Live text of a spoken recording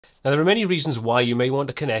Now, there are many reasons why you may want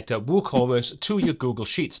to connect a WooCommerce to your Google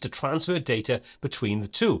Sheets to transfer data between the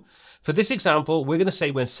two. For this example, we're going to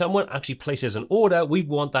say when someone actually places an order, we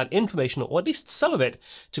want that information, or at least some of it,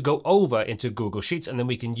 to go over into Google Sheets, and then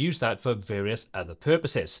we can use that for various other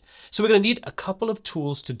purposes. So we're going to need a couple of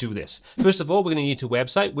tools to do this. First of all, we're going to need a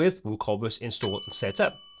website with WooCommerce installed and set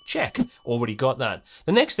up. Check, already got that.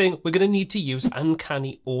 The next thing, we're going to need to use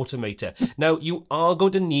Uncanny Automator. Now, you are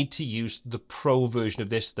going to need to use the pro version of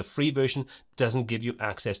this. The free version doesn't give you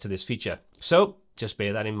access to this feature. So just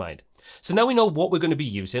bear that in mind. So now we know what we're going to be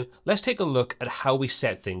using. Let's take a look at how we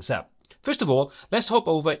set things up. First of all, let's hop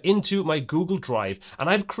over into my Google Drive, and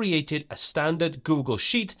I've created a standard Google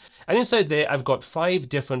Sheet, and inside there I've got 5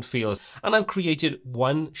 different fields, and I've created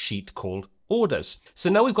one sheet called Orders. So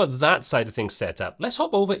now we've got that side of things set up. Let's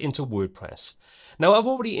hop over into WordPress. Now, I've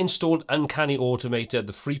already installed Uncanny Automator,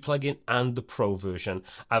 the free plugin and the pro version.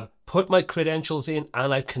 I've put my credentials in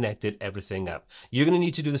and I've connected everything up. You're going to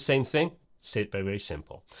need to do the same thing. It's very, very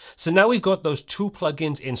simple. So now we've got those 2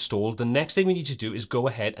 plugins installed. The next thing we need to do is go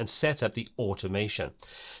ahead and set up the automation.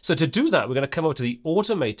 So to do that, we're going to come over to the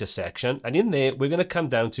Automator section, and in there, we're going to come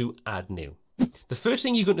down to Add New. The first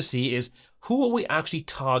thing you're going to see is who are we actually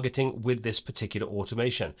targeting with this particular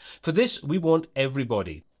automation. For this, we want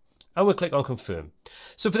everybody. And we'll click on Confirm.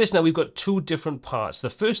 So for this now, we've got 2 different parts. The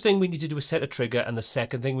first thing we need to do is set a trigger, and the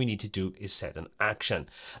second thing we need to do is set an action.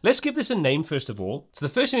 Let's give this a name first of all. So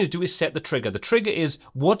the first thing to do is set the trigger. The trigger is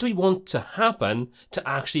what do we want to happen to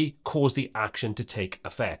actually cause the action to take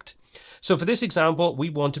effect. So for this example, we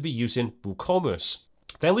want to be using WooCommerce.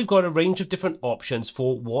 Then we've got a range of different options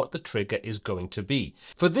for what the trigger is going to be.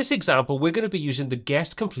 For this example, we're going to be using the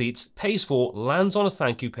guest completes, pays for, lands on a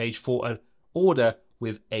thank you page for an order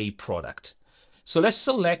with a product. So let's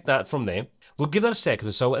select that from there. We'll give that a second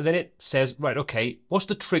or so, and then it says, right, okay, what's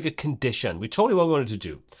the trigger condition? We told you what we wanted to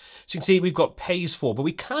do. So you can see we've got pays for, but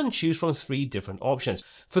we can choose from 3 different options.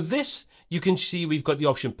 For this, you can see we've got the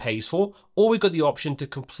option pays for, or we've got the option to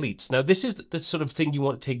completes. Now, this is the sort of thing you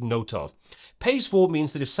want to take note of. Pays for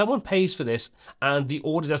means that if someone pays for this and the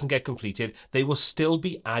order doesn't get completed, they will still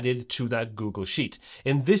be added to that Google Sheet.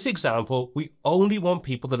 In this example, we only want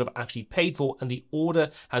people that have actually paid for and the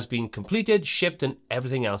order has been completed, shipped, and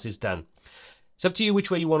everything else is done. It's up to you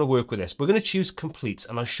which way you want to work with this. We're going to choose completes,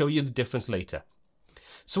 and I'll show you the difference later.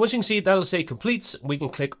 So once you can see that'll say completes, we can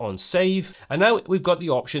click on save. And now we've got the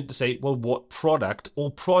option to say, well, what product or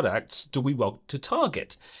products do we want to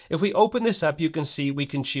target? If we open this up, you can see we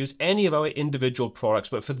can choose any of our individual products.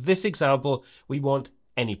 But for this example, we want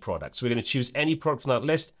any product. So we're going to choose any product from that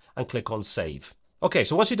list and click on save. Okay,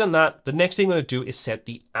 so once you've done that, the next thing we're going to do is set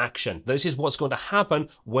the action. This is what's going to happen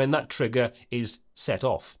when that trigger is set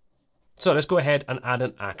off. So let's go ahead and add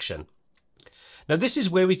an action. Now this is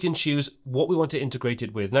where we can choose what we want to integrate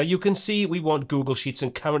it with. Now you can see we want Google Sheets,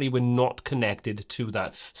 and currently we're not connected to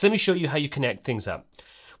that. So let me show you how you connect things up.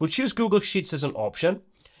 We'll choose Google Sheets as an option.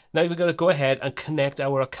 Now we're going to go ahead and connect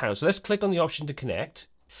our account. So let's click on the option to connect.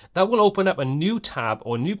 That will open up a new tab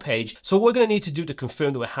or new page. So what we're going to need to do to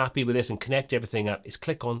confirm that we're happy with this and connect everything up is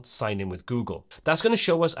click on Sign In with Google. That's going to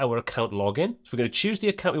show us our account login. So we're going to choose the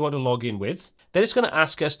account we want to log in with. Then it's going to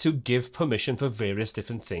ask us to give permission for various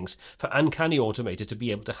different things for Uncanny Automator to be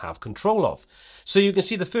able to have control of. So you can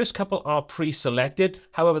see the first couple are pre-selected.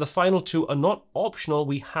 However, the final 2 are not optional.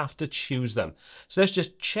 We have to choose them. So let's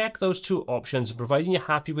just check those 2 options. And providing you're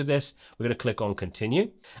happy with this, we're going to click on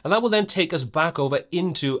Continue. And that will then take us back over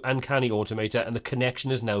into Uncanny Automator, and the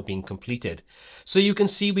connection is now being completed. So you can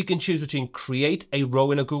see we can choose between create a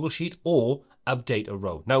row in a Google Sheet or update a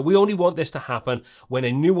row. Now we only want this to happen when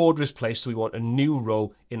a new order is placed, so we want a new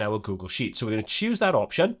row in our Google Sheet. So we're going to choose that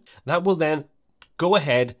option. That will then go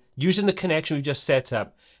ahead, using the connection we just set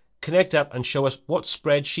up, connect up and show us what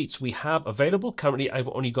spreadsheets we have available. Currently, I've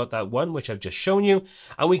only got that one, which I've just shown you,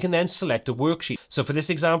 and we can then select a worksheet. So for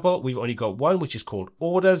this example, we've only got one, which is called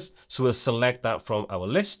orders. So we'll select that from our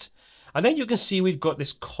list. And then you can see we've got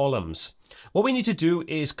this columns. What we need to do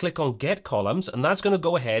is click on Get Columns, and that's going to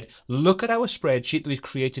go ahead, look at our spreadsheet that we've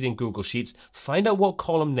created in Google Sheets, find out what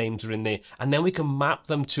column names are in there, and then we can map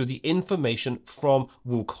them to the information from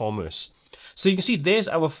WooCommerce. So you can see there's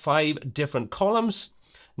our 5 different columns.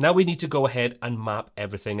 Now we need to go ahead and map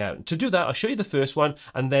everything out. To do that, I'll show you the first one,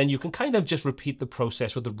 and then you can kind of just repeat the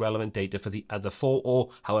process with the relevant data for the other 4 or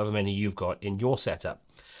however many you've got in your setup.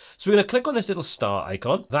 So we're going to click on this little star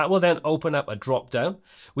icon. That will then open up a drop down.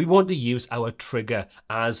 We want to use our trigger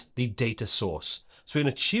as the data source. So we're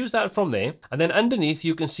going to choose that from there. And then underneath,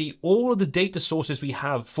 you can see all of the data sources we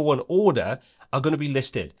have for an order are going to be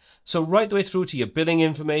listed. So right the way through to your billing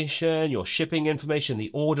information, your shipping information,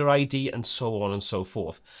 the order ID, and so on and so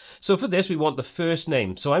forth. So for this, we want the first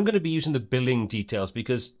name. So I'm going to be using the billing details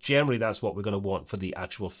because generally that's what we're going to want for the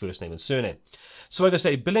actual first name and surname. So I'm going to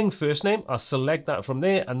say billing first name. I'll select that from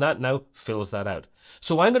there, and that now fills that out.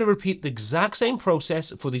 So I'm going to repeat the exact same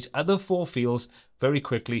process for these other 4 fields very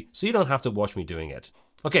quickly so you don't have to watch me doing it.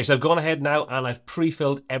 Okay, so I've gone ahead now and I've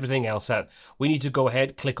pre-filled everything else out. We need to go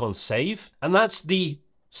ahead, click on save, and that's the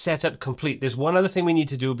setup complete. There's one other thing we need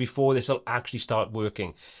to do before this will actually start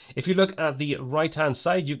working. If you look at the right hand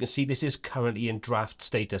side, you can see this is currently in draft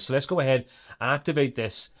status. So let's go ahead and activate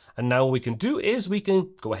this. And now what we can do is we can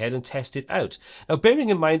go ahead and test it out. Now, bearing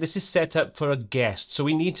in mind, this is set up for a guest. So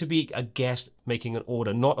we need to be a guest making an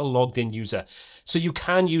order, not a logged in user. So you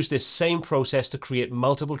can use this same process to create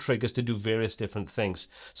multiple triggers to do various different things.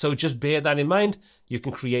 So just bear that in mind. You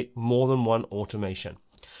can create more than one automation.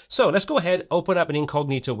 So let's go ahead, open up an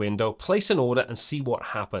incognito window, place an order, and see what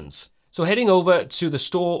happens. So heading over to the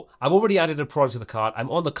store, I've already added a product to the cart.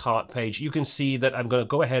 I'm on the cart page. You can see that I'm going to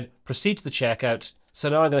go ahead, proceed to the checkout. So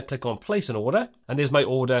now I'm going to click on place an order, and there's my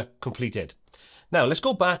order completed. Now let's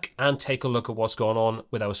go back and take a look at what's going on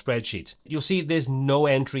with our spreadsheet. You'll see there's no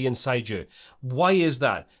entry inside here. Why is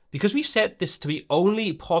that? Because we set this to be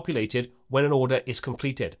only populated when an order is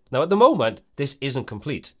completed. Now at the moment, this isn't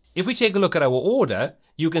complete. If we take a look at our order,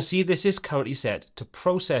 you can see this is currently set to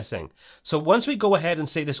processing. So once we go ahead and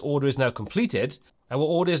say this order is now completed, our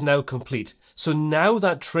order is now complete. So now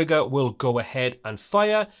that trigger will go ahead and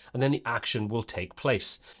fire, and then the action will take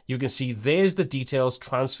place. You can see there's the details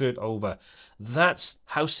transferred over. That's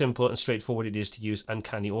how simple and straightforward it is to use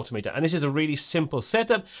Uncanny Automator. And this is a really simple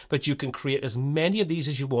setup, but you can create as many of these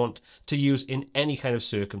as you want to use in any kind of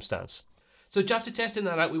circumstance. So after testing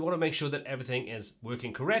that out, we want to make sure that everything is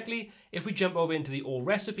working correctly. If we jump over into the All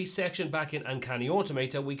Recipes section back in Uncanny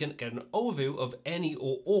Automator, we can get an overview of any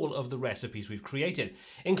or all of the recipes we've created,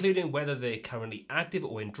 including whether they're currently active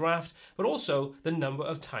or in draft, but also the number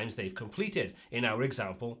of times they've completed. In our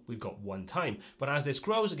example, we've got 1 time, but as this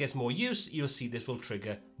grows and gets more use, you'll see this will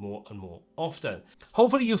trigger more and more often.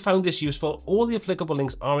 Hopefully you found this useful. All the applicable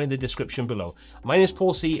links are in the description below. My name is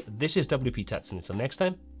Paul C. This is WPTuts, and until next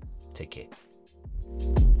time, take care.